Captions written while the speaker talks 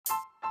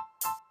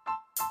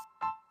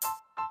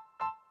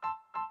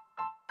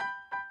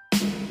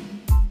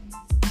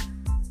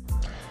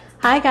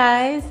Hi,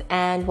 guys,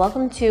 and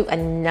welcome to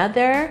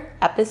another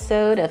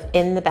episode of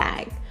In the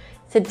Bag.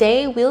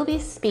 Today, we'll be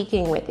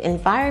speaking with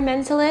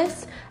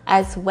environmentalist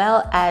as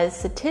well as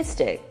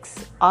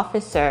statistics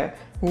officer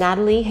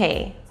Natalie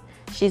Hay.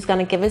 She's going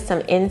to give us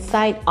some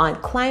insight on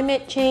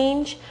climate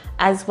change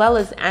as well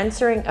as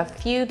answering a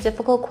few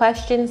difficult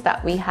questions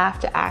that we have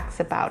to ask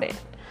about it.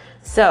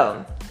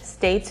 So,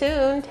 stay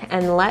tuned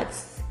and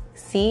let's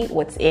see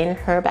what's in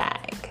her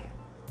bag.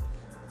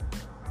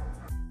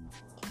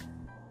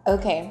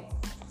 Okay,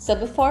 so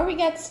before we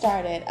get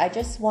started, I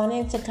just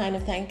wanted to kind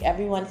of thank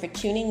everyone for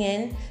tuning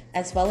in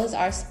as well as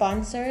our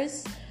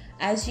sponsors.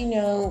 As you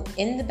know,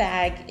 In the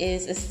Bag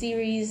is a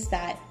series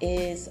that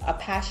is a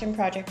passion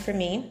project for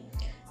me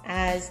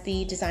as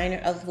the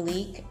designer of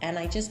Waleek, and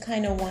I just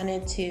kind of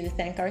wanted to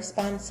thank our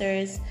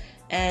sponsors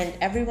and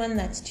everyone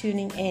that's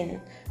tuning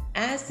in.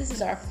 As this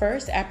is our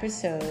first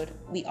episode,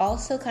 we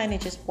also kind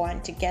of just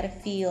want to get a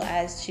feel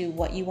as to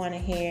what you want to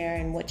hear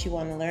and what you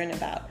want to learn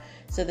about.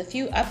 So the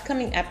few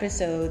upcoming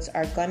episodes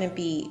are going to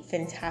be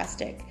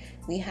fantastic.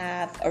 We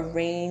have a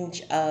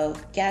range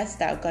of guests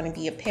that are going to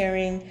be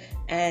appearing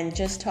and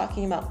just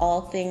talking about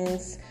all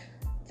things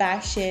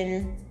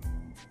fashion,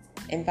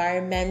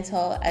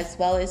 environmental, as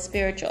well as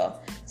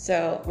spiritual.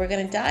 So we're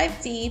going to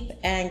dive deep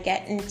and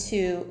get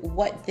into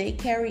what they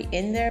carry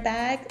in their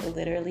bag,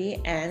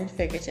 literally and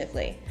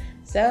figuratively.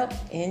 So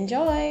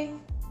enjoy.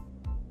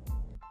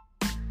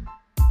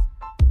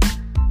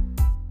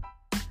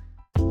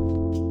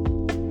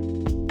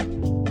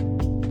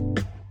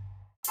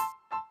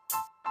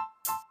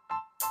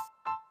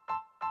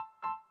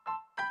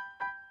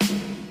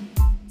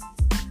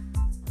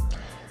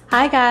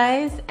 Hi,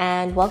 guys,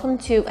 and welcome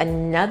to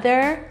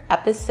another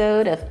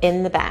episode of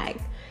In the Bag.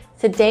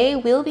 Today,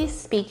 we'll be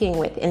speaking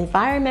with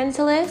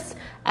environmentalists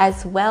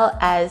as well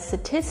as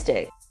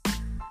statistics.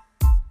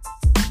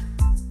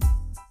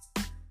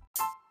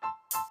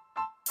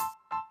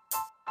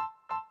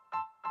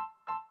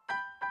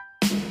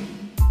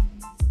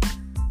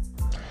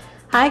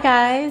 Hi,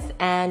 guys,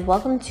 and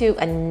welcome to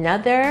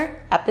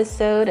another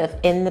episode of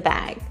In the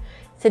Bag.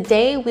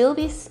 Today, we'll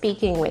be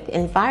speaking with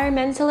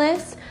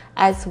environmentalists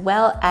as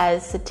well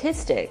as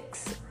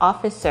statistics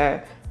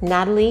officer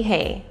Natalie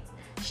Hay.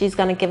 She's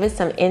going to give us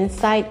some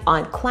insight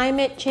on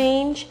climate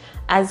change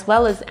as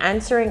well as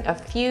answering a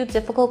few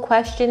difficult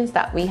questions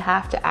that we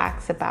have to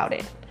ask about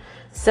it.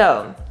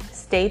 So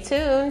stay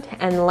tuned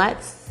and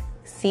let's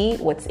see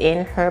what's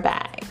in her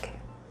bag.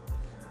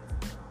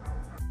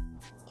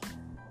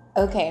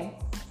 Okay.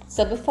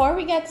 So before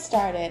we get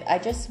started, I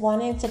just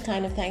wanted to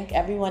kind of thank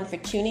everyone for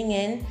tuning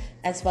in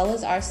as well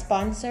as our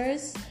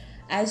sponsors.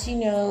 As you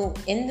know,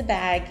 In the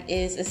Bag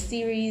is a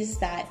series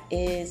that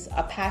is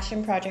a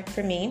passion project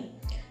for me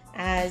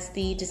as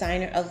the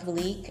designer of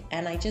Waleek,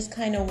 and I just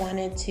kind of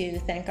wanted to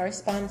thank our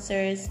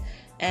sponsors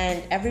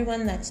and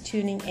everyone that's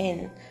tuning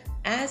in.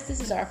 As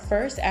this is our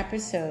first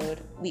episode,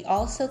 we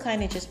also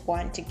kind of just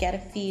want to get a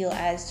feel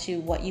as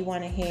to what you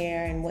want to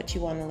hear and what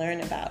you want to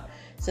learn about.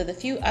 So the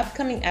few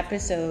upcoming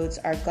episodes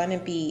are going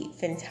to be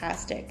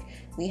fantastic.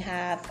 We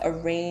have a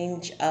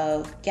range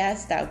of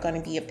guests that are going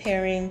to be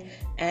appearing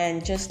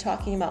and just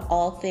talking about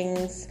all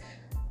things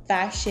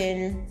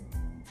fashion,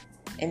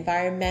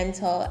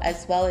 environmental,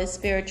 as well as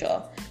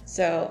spiritual.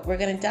 So we're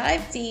going to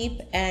dive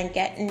deep and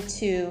get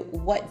into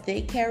what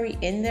they carry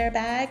in their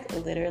bag,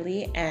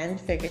 literally and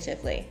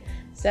figuratively.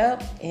 So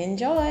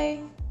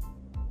enjoy.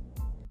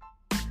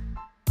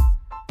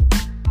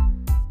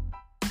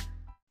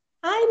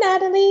 Hi,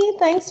 Natalie.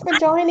 Thanks for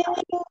joining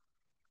me.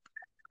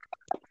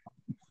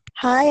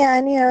 Hi,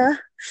 Anya.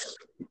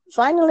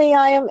 Finally,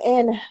 I am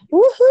in.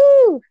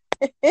 Woohoo!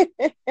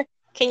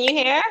 Can you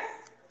hear?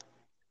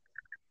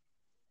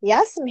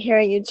 Yes, I'm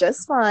hearing you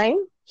just fine.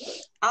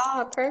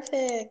 Oh,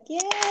 perfect.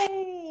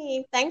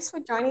 Yay. Thanks for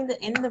joining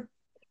the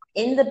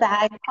In the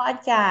Bag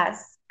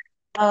podcast.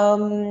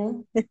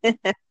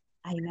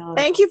 I know.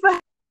 Thank you for.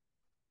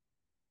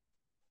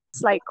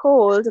 It's like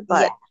cold,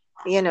 but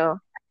you know,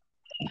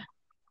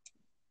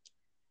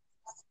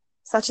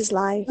 such is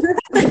life.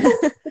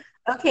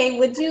 Okay,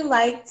 would you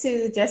like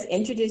to just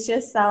introduce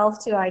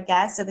yourself to our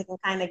guests so they can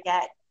kind of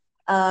get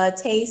a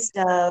taste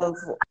of,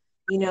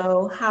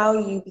 how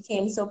you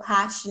became so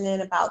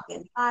passionate about the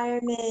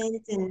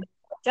environment and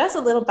just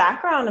a little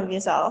background of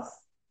yourself?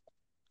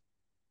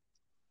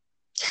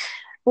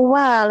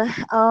 Well,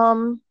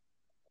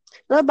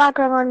 little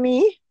background on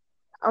me.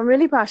 I'm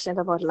really passionate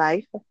about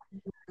life.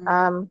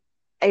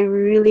 I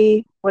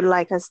really would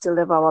like us to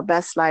live our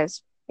best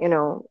lives. You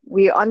know,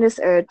 we're on this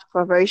earth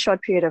for a very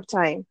short period of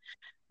time.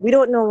 We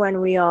don't know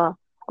when we are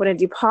going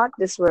to depart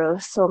this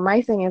world. So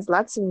my thing is,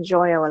 let's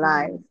enjoy our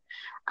lives.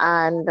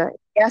 And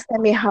yes, I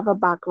may have a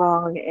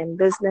background in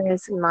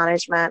business and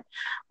management,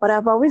 but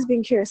I've always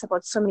been curious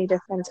about so many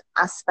different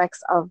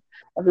aspects of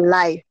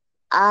life.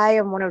 I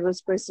am one of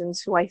those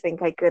persons who I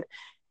think I could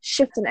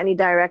shift in any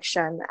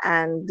direction.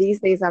 And these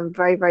days, I'm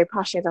very, very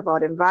passionate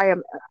about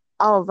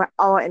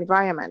our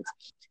environment,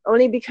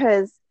 only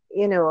because,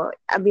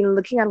 I've been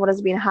looking at what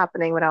has been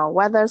happening with our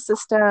weather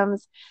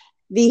systems,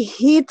 the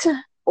heat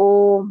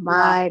Oh Yeah.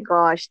 my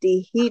gosh, the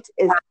heat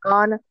is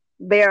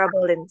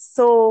unbearable in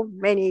so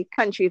many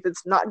countries.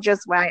 It's not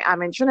just where I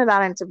am in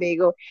Trinidad and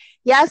Tobago.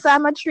 Yes,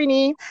 I'm a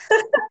Trini,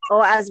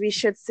 or as we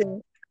should say,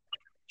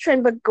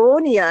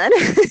 Trinbagonian,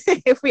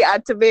 if we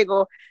add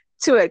Tobago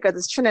to it, because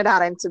it's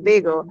Trinidad and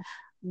Tobago. Mhm.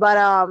 But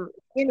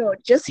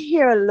just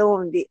here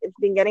alone, it's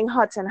been getting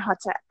hotter and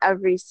hotter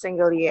every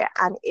single year,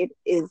 and it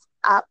is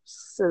Oh,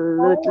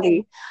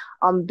 absolutely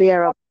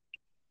unbearable.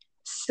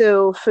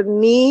 So for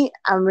me,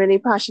 I'm really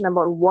passionate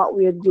about what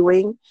we're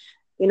doing,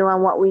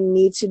 and what we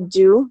need to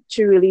do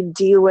to really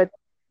deal with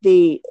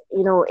the,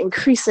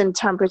 increasing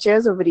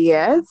temperatures over the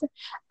yeah. years,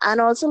 and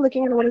also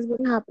looking at what has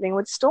been happening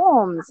with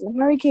storms and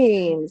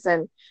hurricanes,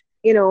 and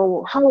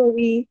how are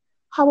we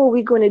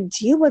going to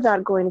deal with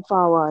that going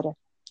forward?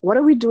 What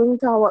are we doing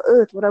to our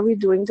earth? What are we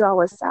doing to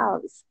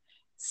ourselves?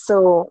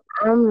 So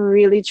I'm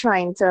really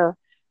trying to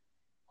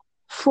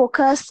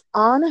focus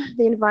on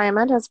the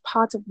environment as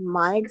part of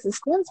my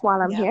existence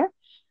while I'm Yeah. here.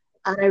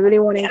 And I really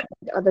want to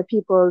encourage other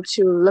people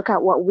to look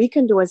at what we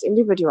can do as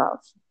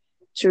individuals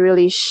to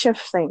really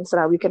shift things so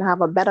that we can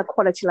have a better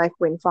quality life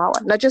going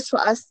forward, not just for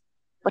us,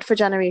 but for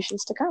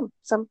generations to come.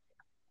 So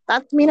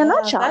that's me in a Yeah,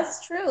 nutshell.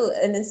 that's true.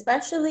 And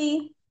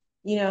especially,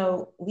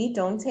 we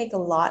don't take a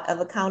lot of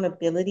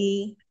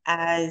accountability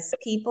as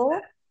people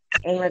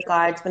in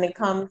regards when it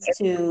comes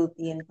to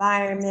the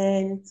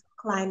environment,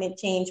 climate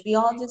change. We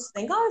all just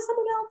think, oh,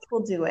 someone else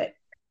will do it.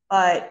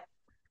 But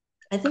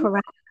I think,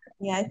 Correct.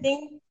 yeah, I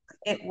think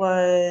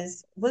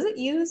was it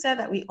you who said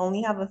that we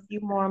only have a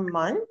few more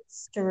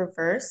months to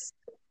reverse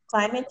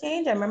climate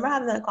change? I remember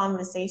having that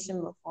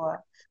conversation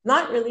before.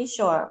 Not really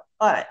sure,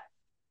 but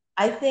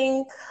I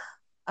think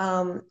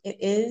it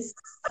is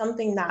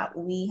something that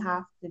we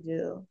have to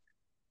do.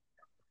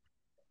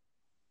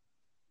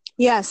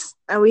 Yes,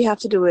 and we have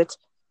to do it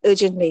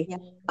urgently. Yeah.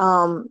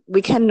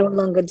 We can no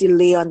longer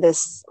delay on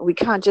this. We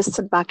can't just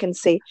sit back and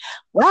say,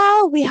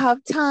 well, we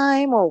have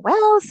time, or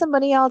well,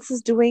 somebody else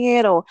is doing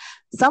it, or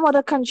some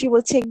other country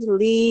will take the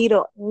lead.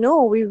 Or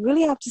no, we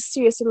really have to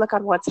seriously look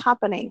at what's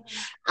happening.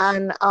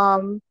 And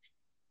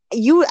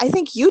I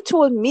think you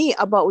told me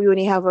about we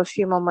only have a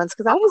few more months,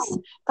 because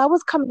that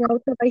was coming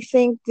out of, I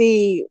think,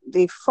 the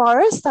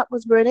forest that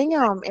was burning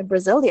in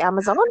Brazil, the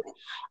Amazon.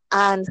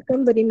 And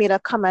somebody made a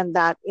comment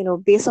that,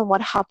 based on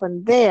what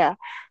happened there,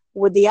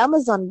 with the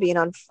Amazon being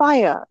on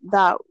fire,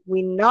 that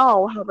we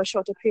now have a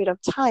shorter period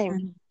of time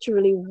Mhm. to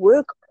really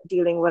work on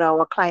dealing with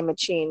our climate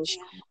change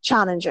Because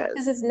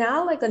challenges. it's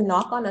now like a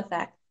knock-on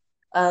effect.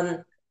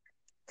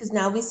 Because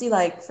now we see,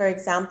 like, for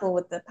example,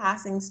 with the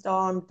passing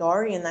storm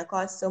Dorian that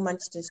caused so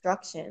much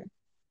destruction.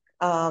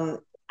 Um,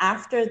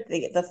 After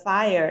the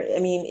fire, I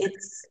mean,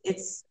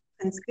 it's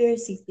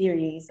conspiracy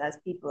theories, as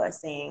people are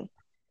saying,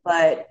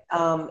 but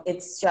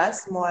it's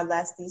just more or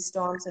less these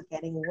storms are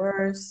getting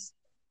worse.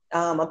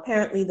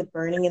 Apparently, the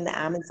burning in the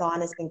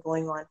Amazon has been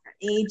going on for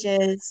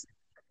ages,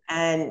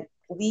 and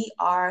we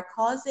are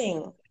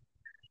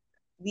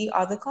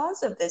the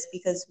cause of this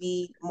because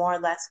we more or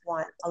less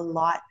want a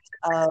lot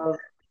of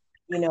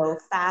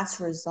fast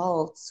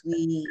results.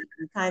 We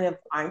kind of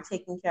aren't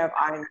taking care of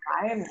our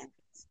environment.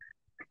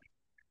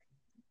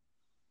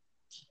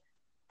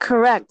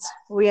 Correct.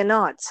 We are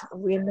not.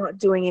 We are not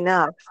doing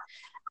enough.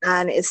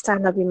 And it's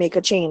time that we make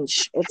a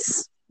change.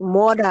 It's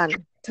more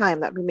than time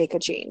that we make a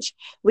change.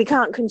 We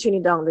can't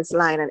continue down this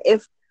line. And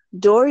if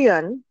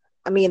Dorian,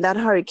 I mean, that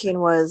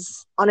hurricane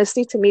was,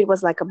 honestly, to me, it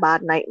was like a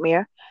bad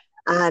nightmare.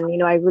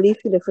 And, I really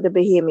feel it for the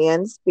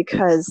Bahamians,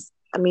 because,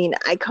 I mean,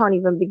 I can't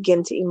even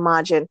begin to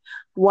imagine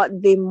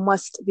what they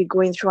must be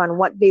going through and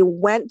what they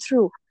went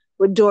through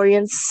with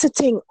Dorian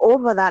sitting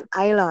over that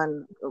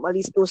island, or at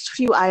least those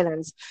few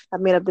islands that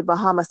made up the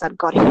Bahamas that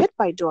got hit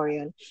by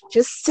Dorian,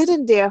 just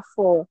sitting there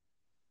for,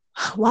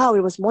 wow,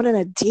 it was more than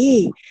a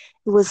day.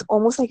 It was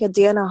almost like a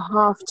day and a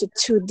half to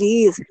 2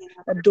 days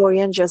that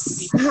Dorian just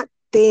sat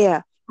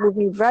there,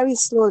 moving very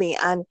slowly.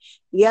 And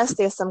yes,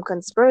 there's some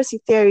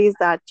conspiracy theories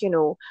that,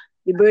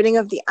 the burning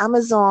of the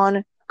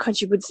Amazon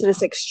contributes to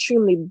this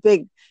extremely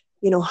big,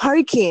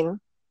 hurricane.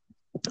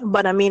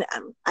 But I mean,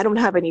 I don't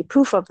have any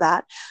proof of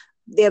that.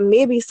 There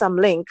may be some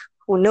link.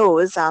 Who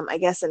knows? I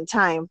guess in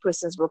time,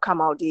 persons will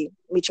come out, the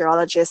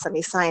meteorologists and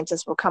the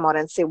scientists will come out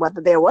and say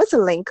whether there was a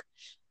link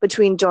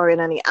between Dorian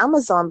and the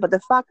Amazon. But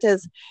the fact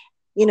is,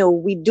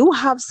 we do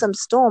have some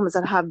storms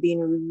that have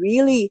been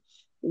really,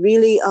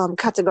 really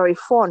category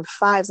 4 and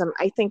 5s, and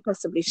I think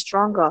possibly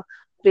stronger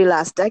the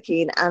last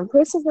decade. And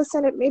persons are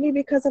saying it maybe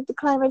because of the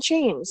climate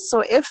change.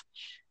 So if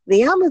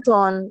the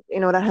Amazon,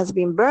 that has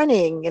been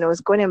burning,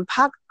 is going to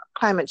impact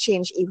climate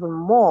change even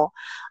more.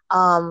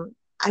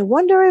 I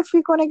wonder if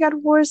we're going to get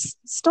worse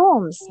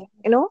storms,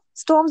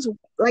 storms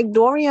like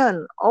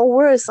Dorian or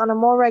worse on a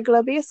more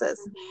regular basis.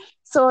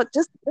 So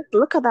just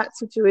look at that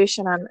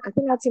situation, and I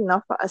think that's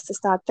enough for us to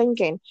start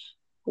thinking,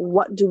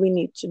 what do we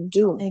need to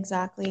do?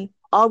 Exactly.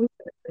 Are we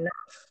doing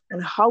enough?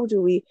 And how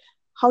do we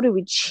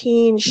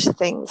change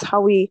things?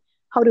 How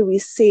do we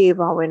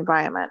save our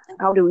environment?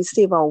 How do we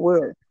save our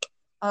world?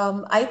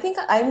 I think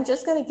I'm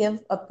just going to give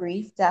a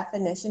brief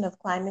definition of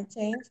climate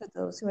change for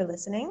those who are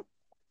listening.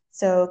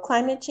 So,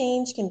 climate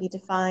change can be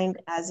defined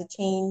as a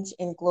change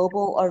in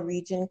global or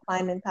region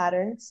climate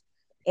patterns.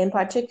 In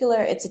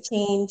particular, it's a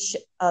change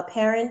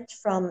apparent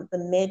from the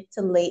mid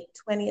to late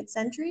 20th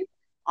century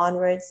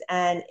onwards,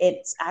 and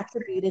it's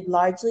attributed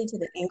largely to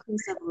the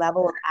increased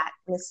level of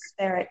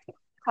atmospheric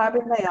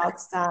carbon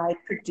dioxide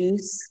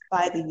produced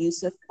by the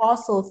use of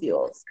fossil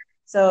fuels.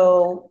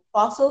 So,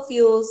 fossil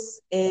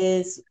fuels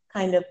is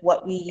kind of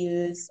what we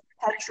use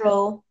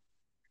petrol,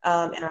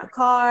 in our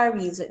car,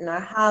 we use it in our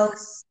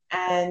house,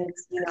 and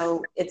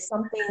it's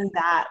something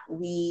that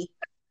we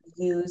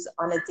use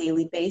on a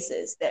daily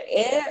basis.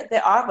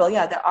 There are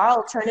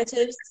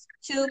alternatives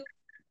to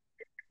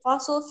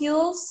fossil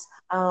fuels,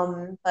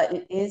 but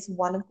it is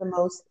one of the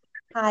most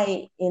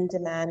high in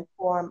demand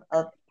form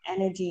of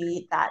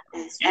energy that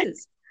is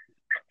used.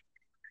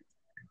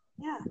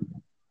 Yeah.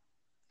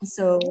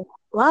 So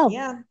Wow.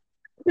 yeah,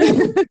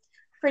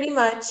 pretty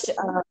much.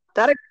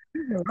 That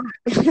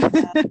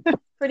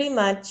Pretty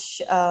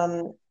much,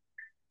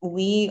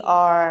 we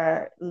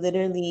are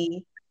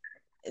literally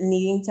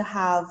needing to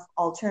have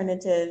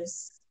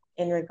alternatives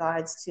in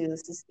regards to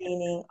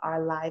sustaining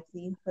our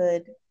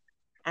livelihood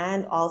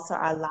and also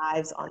our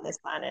lives on this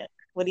planet.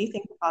 What do you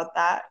think about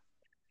that?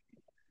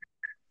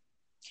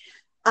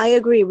 I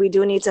agree. We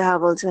do need to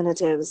have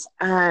alternatives.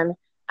 And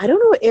I don't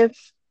know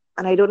if,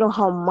 and I don't know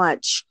how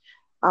much.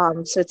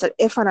 So it's an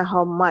if and a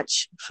how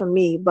much for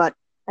me. But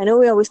I know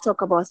we always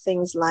talk about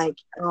things like,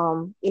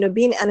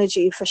 being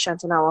energy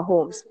efficient in our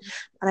homes.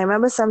 And I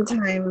remember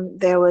sometime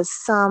there was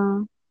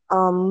some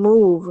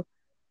move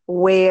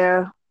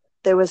where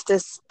there was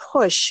this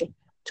push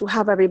to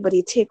have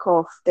everybody take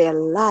off their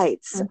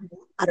lights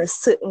at a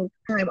certain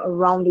time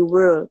around the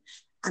world.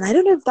 And I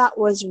don't know if that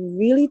was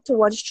really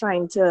towards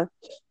trying to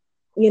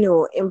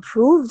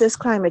improve this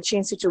climate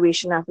change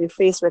situation that we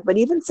face with. But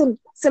even some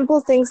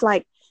simple things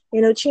like,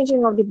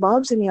 changing of the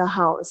bulbs in your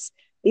house.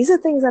 These are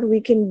things that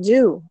we can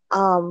do.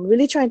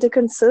 Really trying to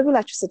conserve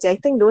electricity. I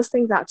think those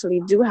things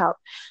actually do help.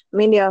 I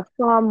mean, there are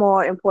far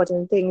more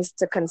important things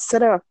to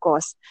consider, of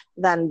course,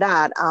 than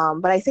that.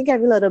 But I think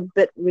every little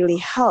bit really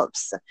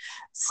helps.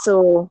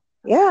 So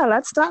yeah,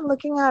 let's start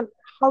looking at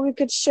how we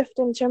could shift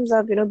in terms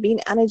of being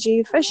energy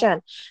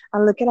efficient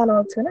and looking at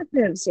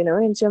alternatives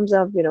in terms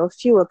of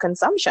fuel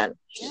consumption.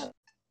 Yeah.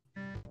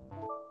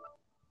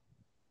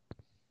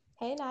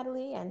 Hey,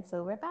 Natalie, and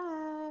so we're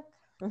back.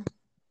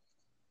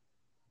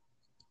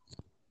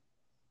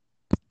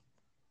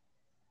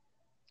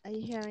 Are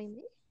you hearing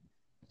me?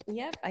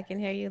 Yep, I can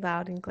hear you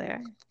loud and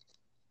clear.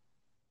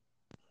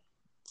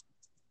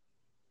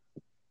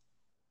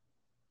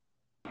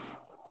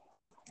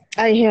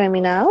 Are you hearing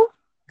me now?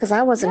 Because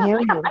I wasn't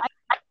hearing you.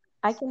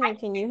 I can hear.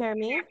 Can you hear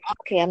me?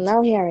 Okay, I'm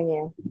now hearing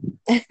you.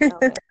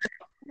 Okay.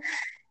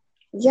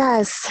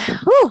 Yes.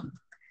 Whew.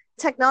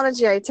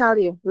 Technology, I tell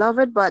you, love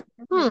it, but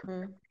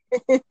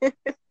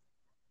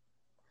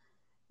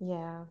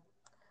Yeah.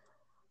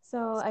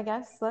 So I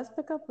guess let's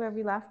pick up where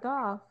we left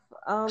off.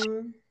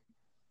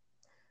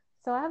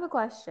 So I have a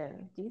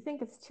question. Do you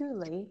think it's too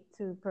late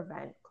to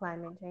prevent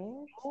climate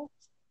change?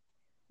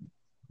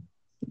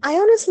 I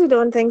honestly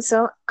don't think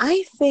so.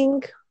 I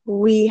think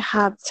we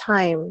have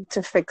time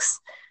to fix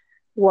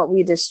what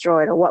we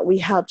destroyed or what we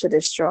helped to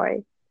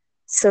destroy.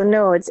 So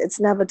no, it's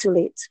never too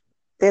late.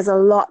 There's a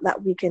lot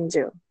that we can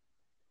do.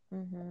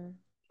 Mm-hmm.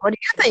 What do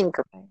you think?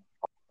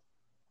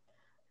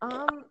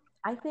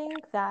 I think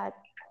that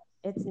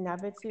it's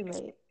never too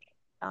late.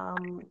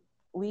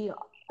 We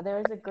There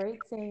is a great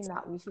saying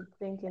that we should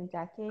think in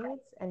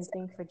decades and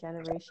think for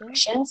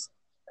generations. Yes.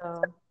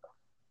 So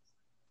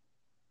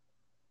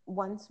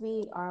once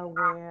we are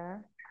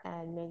aware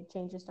and make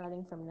changes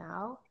starting from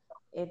now,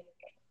 it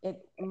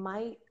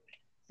might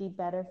be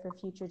better for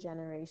future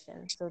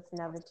generations. So it's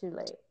never too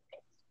late.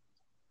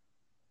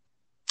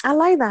 I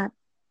like that.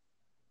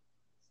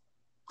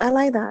 I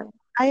like that.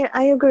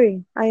 I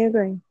agree. I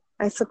agree.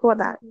 I support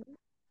that.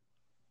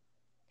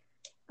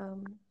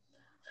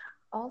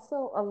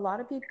 Also, a lot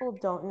of people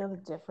don't know the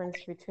difference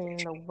between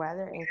the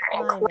weather and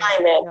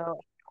climate. So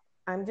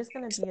I'm just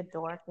going to be a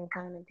dork and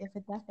kind of give a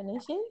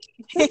definition.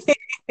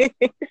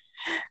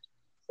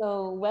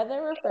 So,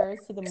 weather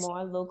refers to the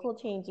more local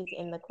changes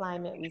in the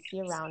climate we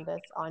see around us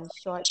on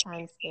short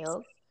time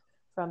scales,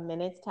 from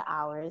minutes to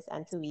hours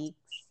and to weeks.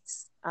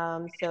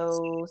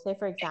 So, say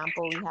for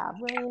example, we have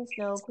rain,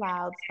 snow,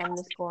 clouds,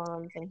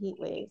 thunderstorms, and heat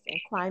waves. And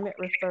climate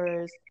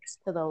refers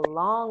to the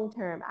long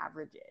term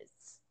averages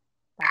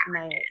that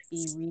might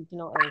be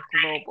regional and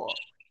global.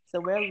 So,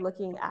 we're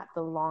looking at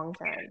the long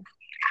term.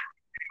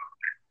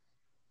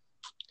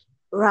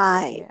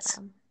 Right.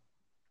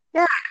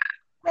 Yeah.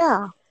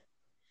 Yeah.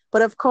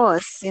 But of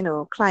course,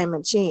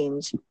 climate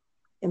change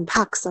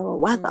impacts our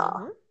weather.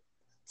 Mm-hmm.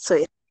 So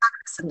it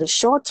impacts in the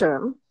short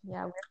term.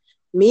 Yeah.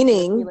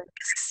 Meaning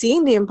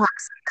seeing the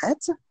impacts of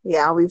it.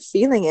 Yeah, we're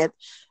feeling it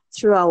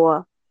through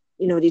our,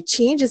 the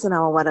changes in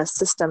our weather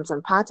systems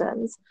and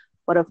patterns.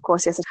 But of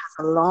course, yes, it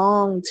has a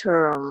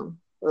long-term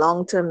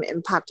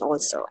impact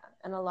also. Yeah.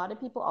 And a lot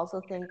of people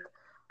also think,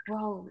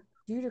 well,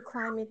 due to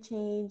climate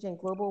change and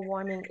global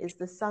warming, is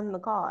the sun the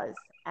cause?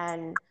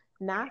 And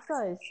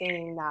NASA is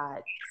saying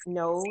that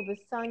no, the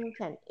sun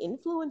can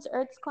influence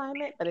Earth's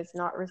climate, but it's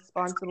not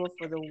responsible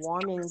for the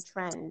warming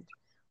trend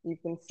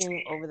we've been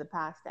seeing over the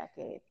past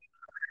decade.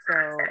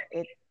 So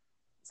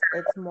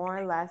it's more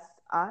or less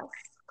us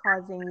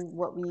causing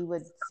what we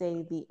would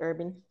say the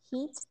urban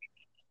heat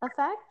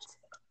effect,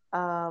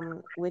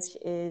 which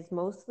is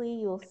mostly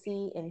you'll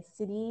see in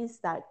cities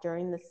that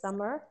during the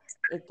summer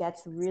it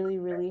gets really,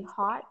 really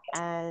hot,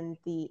 and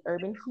the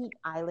urban heat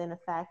island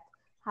effect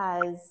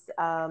has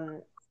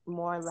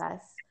more or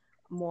less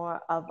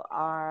more of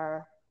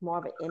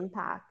an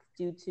impact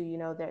due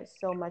to there's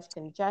so much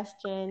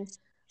congestion,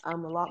 a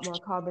lot more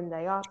carbon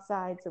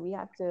dioxide. So we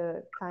have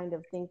to kind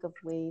of think of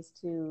ways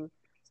to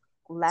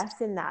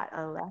lessen that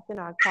and lessen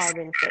our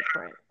carbon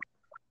footprint.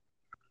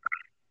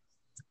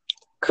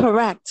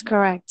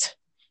 Correct.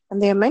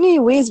 And there are many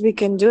ways we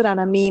can do that.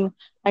 I mean,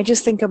 I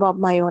just think about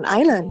my own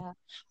island,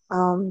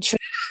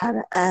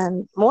 Trinidad,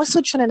 and more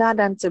so Trinidad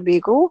and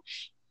Tobago,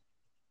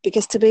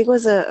 because Tobago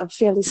is a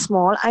fairly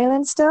small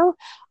island still,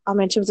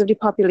 in terms of the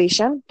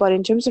population. But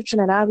in terms of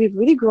Trinidad, we've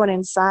really grown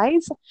in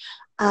size.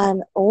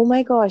 And oh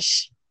my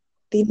gosh,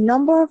 the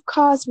number of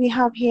cars we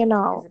have here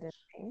now,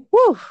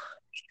 woo,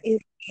 is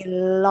a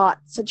lot.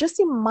 So just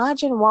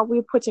imagine what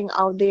we're putting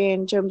out there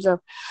in terms of,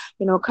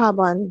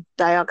 carbon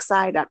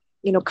dioxide that,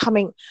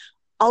 coming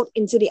out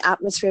into the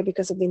atmosphere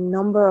because of the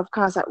number of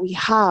cars that we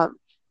have.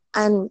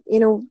 And,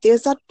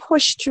 there's that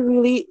push to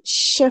really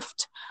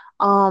shift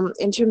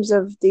in terms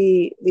of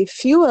the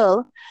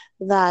fuel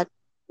that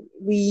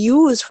we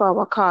use for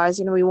our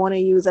cars. We want to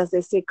use, as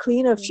they say,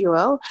 cleaner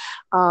fuel.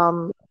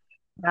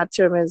 That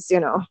term is,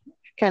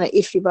 kind of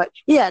iffy, but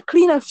yeah,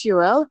 cleaner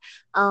fuel.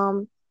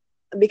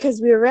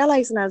 Because we're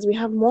realizing as we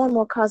have more and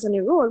more cars on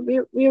the road,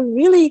 we're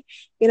really,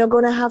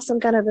 going to have some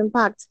kind of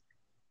impact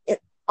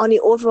on the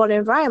overall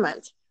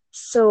environment.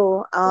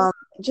 So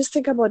just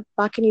think about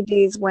back in the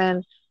days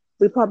when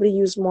we probably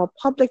used more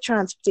public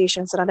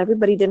transportation so that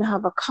everybody didn't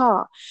have a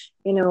car,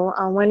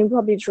 and when we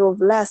probably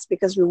drove less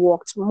because we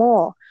walked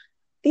more.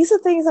 These are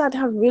things that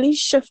have really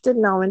shifted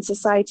now in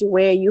society,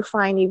 where you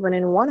find even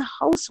in one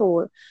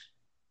household,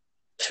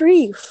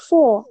 3,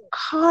 4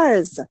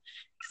 cars.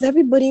 Because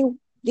everybody,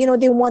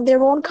 they want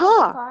their own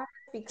car. Car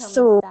becomes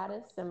a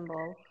status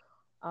symbol.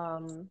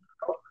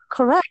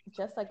 Correct.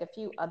 Just like a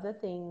few other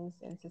things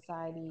in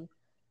society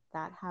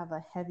that have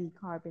a heavy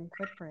carbon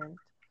footprint,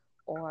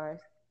 or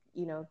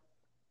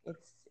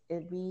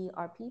we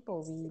are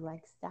people. We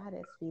like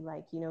status. We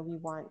like we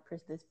want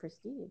this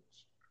prestige.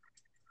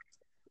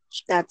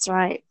 That's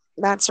right.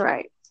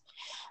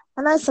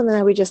 And that's something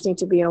that we just need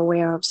to be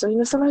aware of.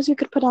 So, sometimes we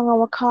could put on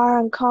our car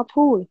and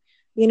carpool.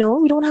 We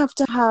don't have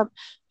to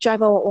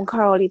drive our own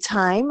car all the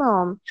time.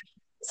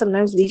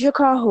 Sometimes leave your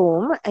car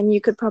home, and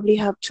you could probably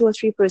have 2 or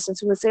 3 persons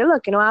who will say,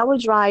 look, I will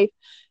drive,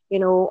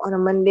 on a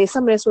Monday,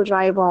 somebody else will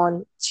drive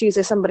on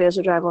Tuesday, somebody else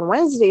will drive on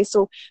Wednesday.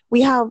 So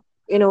we have,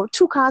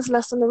 2 cars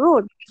less on the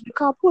road because we're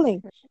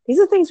carpooling. These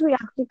are things we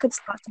actually could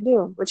start to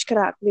do, which could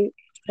actually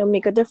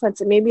make a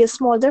difference. It may be a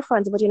small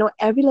difference, but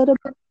every little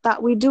bit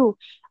that we do,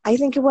 I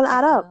think it will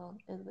add up.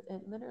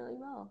 It literally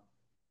will.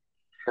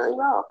 Really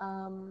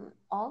will.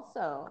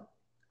 Also,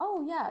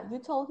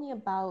 you told me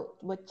about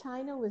what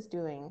China was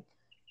doing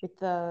with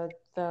the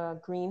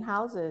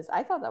greenhouses.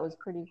 I thought that was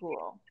pretty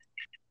cool.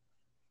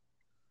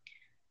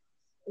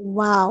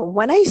 Wow.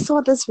 When I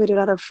saw this video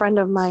that a friend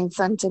of mine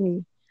sent to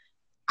me,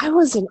 I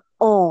was in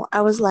awe.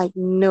 I was like,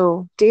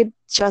 no, they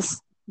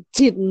just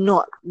did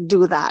not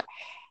do that.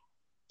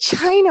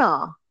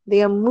 China,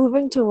 they are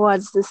moving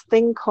towards this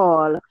thing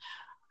called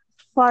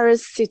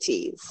forest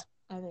cities.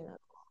 I think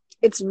that's cool.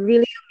 It's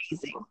really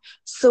amazing.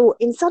 So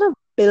instead of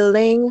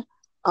building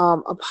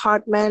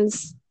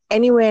apartments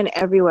anywhere and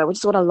everywhere, which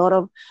is what a lot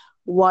of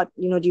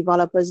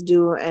developers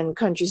do and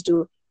countries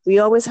do, we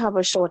always have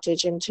a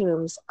shortage in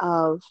terms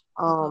of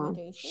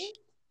accommodation.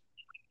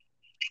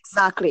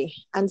 Exactly.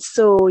 And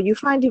so you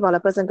find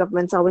developers and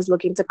governments always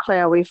looking to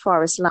clear away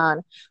forest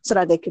land so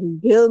that they can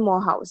build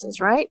more houses,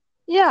 right?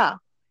 Yeah.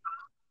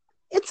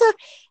 It's a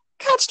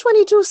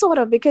catch-22 sort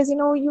of, because,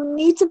 you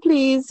need to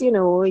please,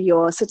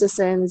 your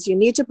citizens, you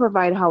need to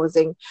provide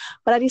housing,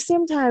 but at the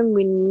same time,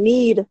 we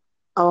need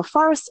our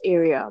forest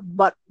area,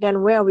 but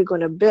then where are we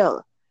going to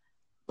build?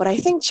 But I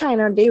think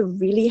China, they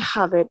really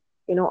have it,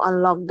 on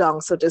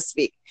lockdown, so to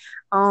speak.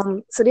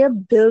 So they're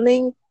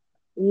building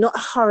not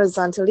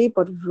horizontally,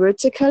 but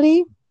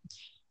vertically.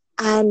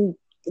 And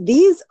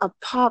these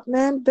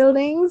apartment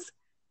buildings,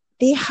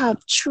 they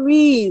have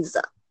trees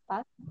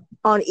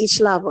on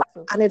each level.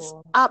 So and it's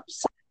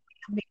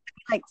absolutely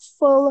like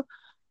full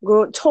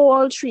grown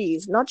tall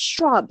trees, not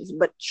shrubs,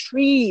 but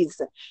trees.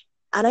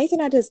 And I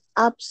think that is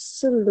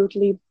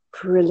absolutely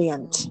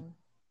brilliant.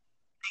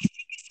 I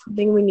think it's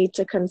something we need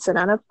to consider.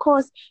 And of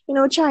course,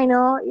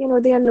 China,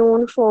 they are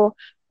known for,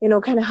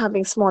 kind of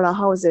having smaller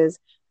houses.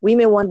 We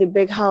may want the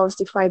big house,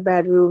 the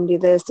 5-bedroom, the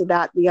this, the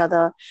that, the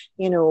other,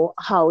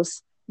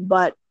 house.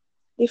 But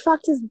the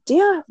fact is,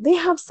 they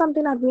have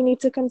something that we need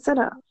to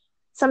consider.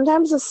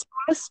 Sometimes a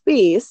small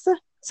space,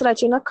 so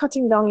that you're not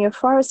cutting down your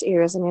forest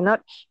areas and you're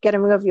not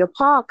getting rid of your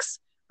parks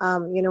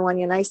on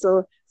your nice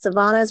little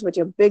savannas with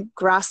your big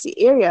grassy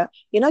area.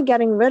 You're not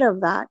getting rid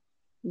of that.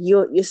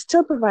 You're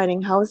still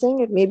providing housing.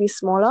 It may be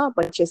smaller,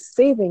 but you're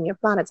saving your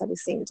planet at the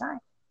same time.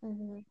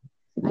 Mm-hmm.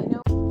 I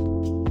know.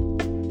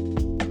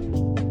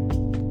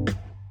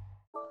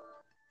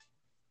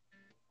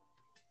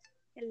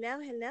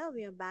 Hello,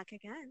 we are back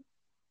again.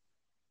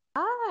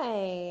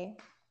 Hi.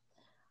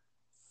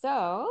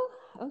 So,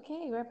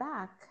 okay, we're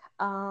back.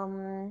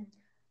 For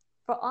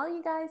all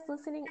you guys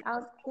listening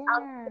out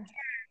there,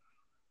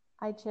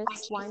 I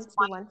just want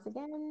to once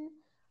again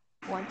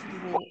want to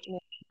meet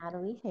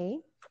Natalie Hay.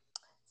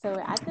 So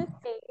we're at this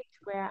stage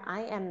where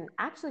I am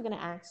actually going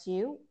to ask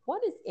you,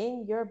 what is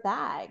in your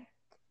bag?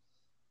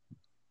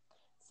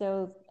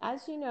 So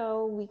as you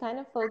know, we kind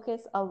of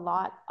focus a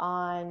lot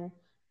on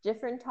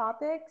different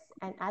topics,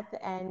 and at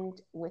the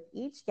end, with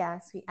each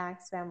guest, we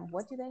ask them,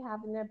 what do they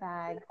have in their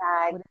bag?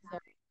 What is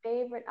their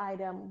favorite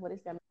item? What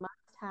is their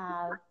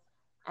must-have?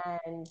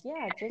 And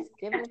yeah, just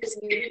give a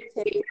few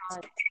tips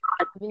on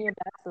living your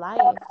best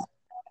life.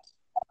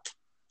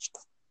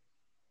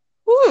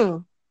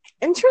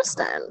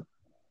 Interesting.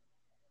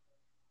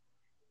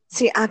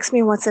 So you asked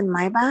me what's in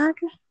my bag?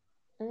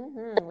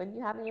 What do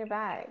you have in your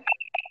bag?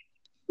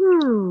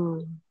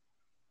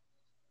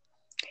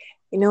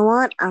 You know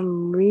what?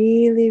 I'm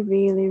really,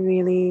 really,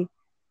 really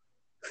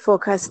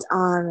focused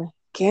on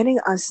getting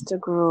us to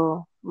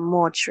grow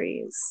more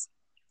trees.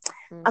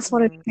 That's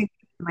what I think in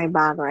my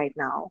bag right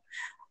now.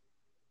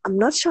 I'm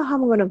not sure how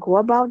I'm going to go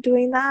about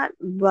doing that,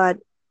 but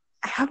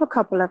I have a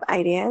couple of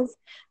ideas,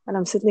 and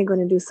I'm certainly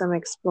going to do some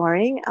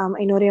exploring.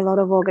 I know there are a lot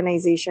of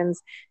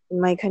organizations in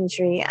my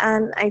country,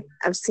 and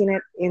I've seen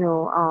it,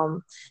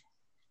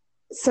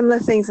 similar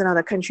things in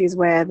other countries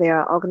where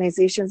there are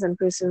organizations and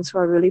persons who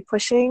are really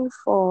pushing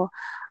for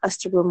us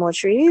to grow more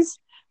trees.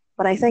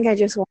 But I think I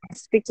just want to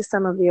speak to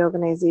some of the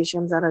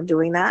organizations that are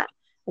doing that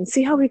and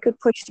see how we could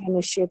push the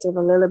initiative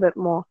a little bit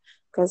more,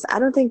 because I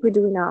don't think we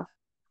do enough.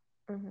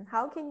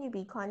 How can you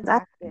be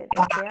contacted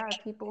if there are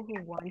people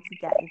who want to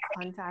get in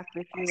contact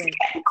with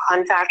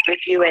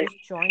you and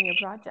join your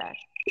project?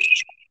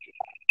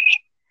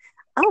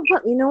 Oh,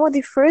 but you know what?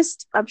 The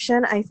first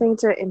option, I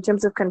think, in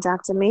terms of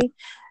contacting me,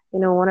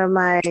 one of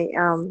my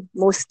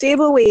most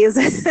stable ways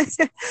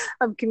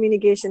of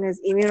communication is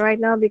email right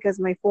now, because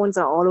my phones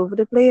are all over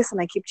the place and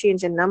I keep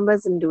changing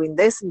numbers and doing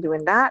this and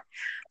doing that.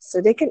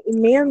 So they can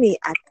email me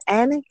at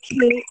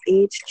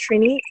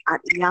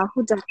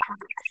nkhtrini@yahoo.com.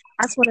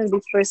 That's one of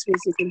the first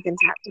ways you can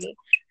contact me.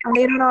 And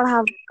they don't all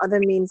have other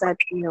means that,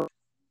 to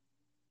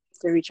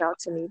reach out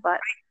to me. But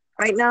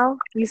right now,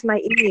 use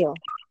my email,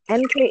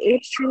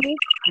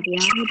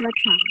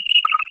 nkhtrini@yahoo.com.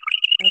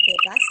 Okay,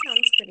 that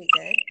sounds pretty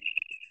good.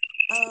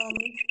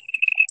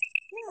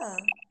 Yeah,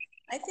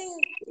 I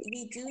think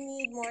we do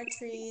need more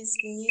trees.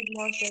 We need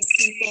more good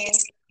people,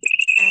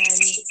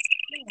 and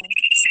yeah.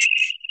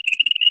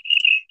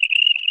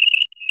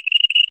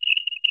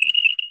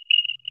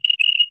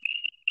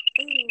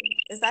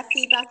 Is that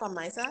feedback on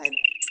my side?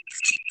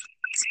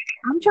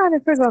 I'm trying to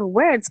figure out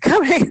where it's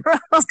coming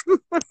from.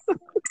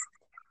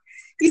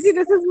 You see,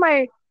 this is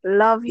my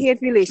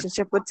love-hate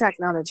relationship with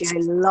technology.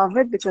 I love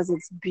it because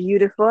it's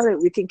beautiful that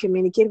we can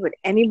communicate with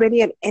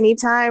anybody at any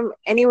time,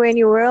 anywhere in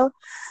the world.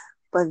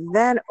 But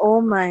then,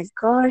 oh my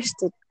gosh,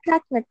 the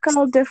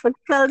technical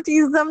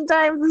difficulties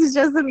sometimes is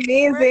just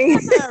amazing.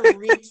 We're gonna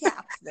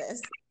recap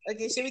this.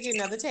 Okay, should we do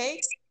another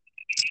take?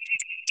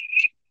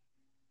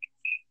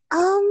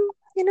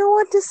 You know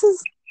what?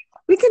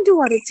 We can do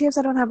what it takes.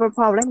 I don't have a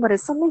problem, but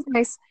it's something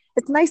nice.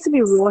 It's nice to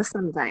be raw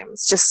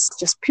sometimes.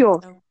 Just pure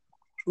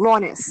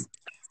rawness.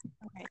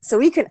 Okay. So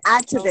we can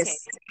add to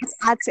this. Let's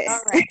add to it.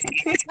 All right.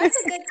 That's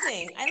a good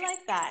thing. I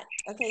like that.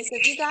 Okay, so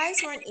if you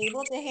guys weren't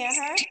able to hear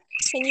her,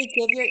 can you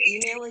give your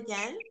email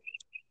again?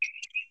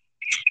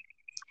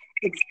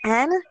 It's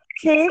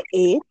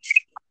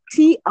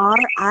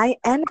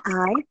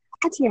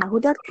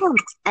nkhtrini@yahoo.com.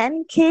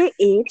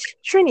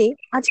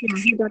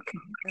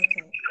 nkhtrini@yahoo.com.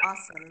 Okay,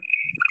 awesome.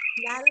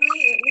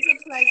 Natalie, it was a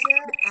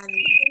pleasure, and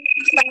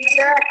thank you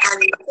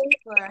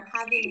for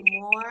having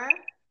more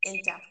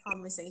in-depth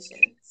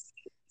conversations.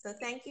 So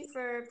thank you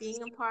for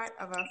being a part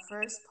of our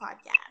first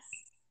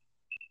podcast.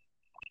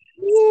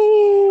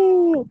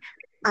 Yay!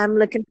 I'm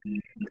looking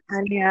forward to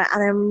Anya,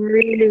 and I'm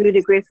really,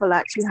 really grateful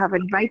that you have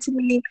invited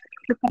me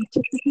to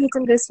participate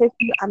in this with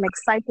you. I'm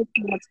excited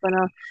for what's going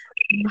to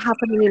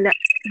happen in the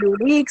next few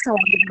weeks and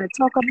what we're going to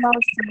talk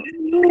about. So,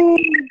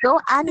 yay! Go,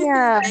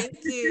 Anya!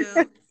 Thank you.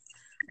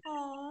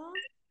 Aww.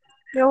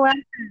 You're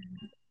welcome.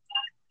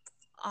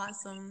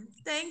 Awesome.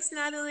 Thanks,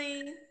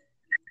 Natalie.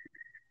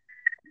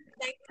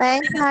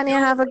 Thanks, Anya.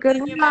 Have a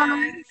good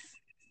one.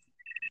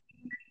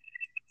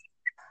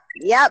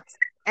 Yep.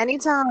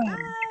 Anytime. Bye.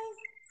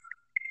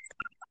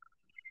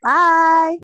 Bye.